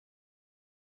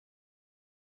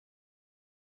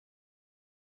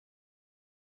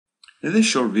In this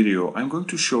short video, I'm going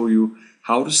to show you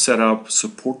how to set up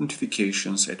support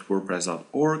notifications at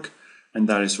WordPress.org, and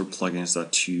that is for plugins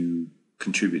that you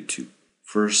contribute to.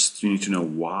 First, you need to know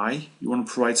why you want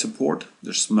to provide support.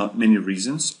 There's many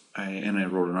reasons, and I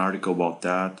wrote an article about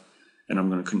that, and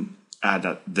I'm going to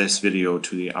add this video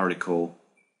to the article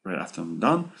right after I'm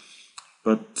done.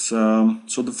 But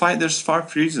there's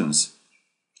 5 reasons.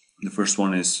 The first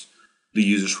one is the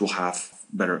users will have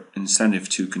better incentive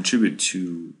to contribute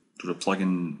to the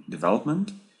plugin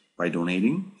development by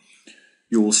donating.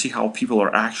 You will see how people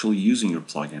are actually using your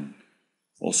plugin.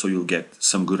 Also, you'll get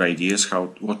some good ideas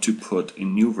what to put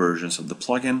in new versions of the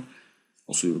plugin.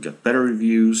 Also, you'll get better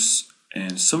reviews,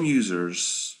 and some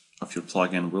users of your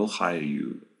plugin will hire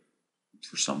you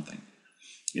for something,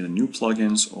 either new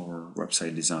plugins or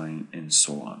website design and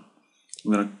so on.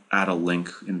 I'm going to add a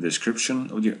link in the description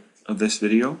of this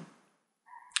video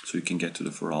so you can get to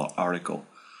the full article.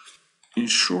 In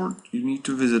short, you need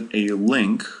to visit a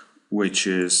link which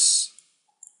is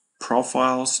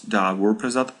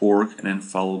profiles.wordpress.org and then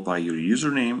followed by your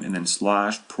username and then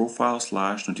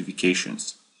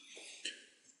 /profile/notifications.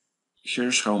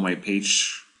 Here's how my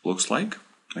page looks like.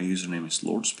 My username is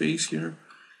LordSpace here,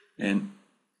 and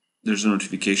there's a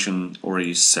notification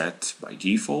already set by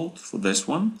default for this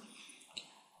one.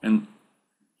 And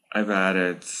I've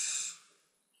added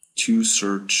 2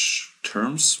 search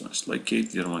terms. One is allocate,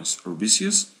 the other one is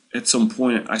Orbisius. At some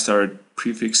point, I started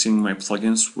prefixing my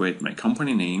plugins with my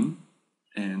company name,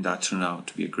 and that turned out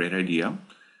to be a great idea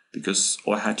because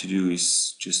all I had to do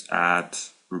is just add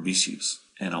Orbisius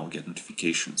and I'll get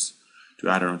notifications. To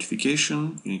add a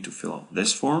notification, you need to fill out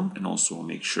this form and also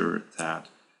make sure that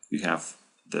you have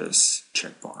this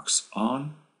checkbox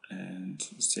on, and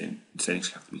the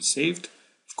settings have to be saved,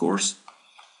 of course.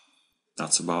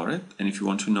 That's about it. And if you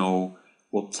want to know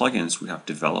what plugins we have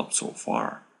developed so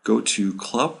far, go to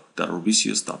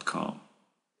club.orbisius.com.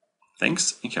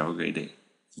 Thanks and have a great day.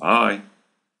 Bye.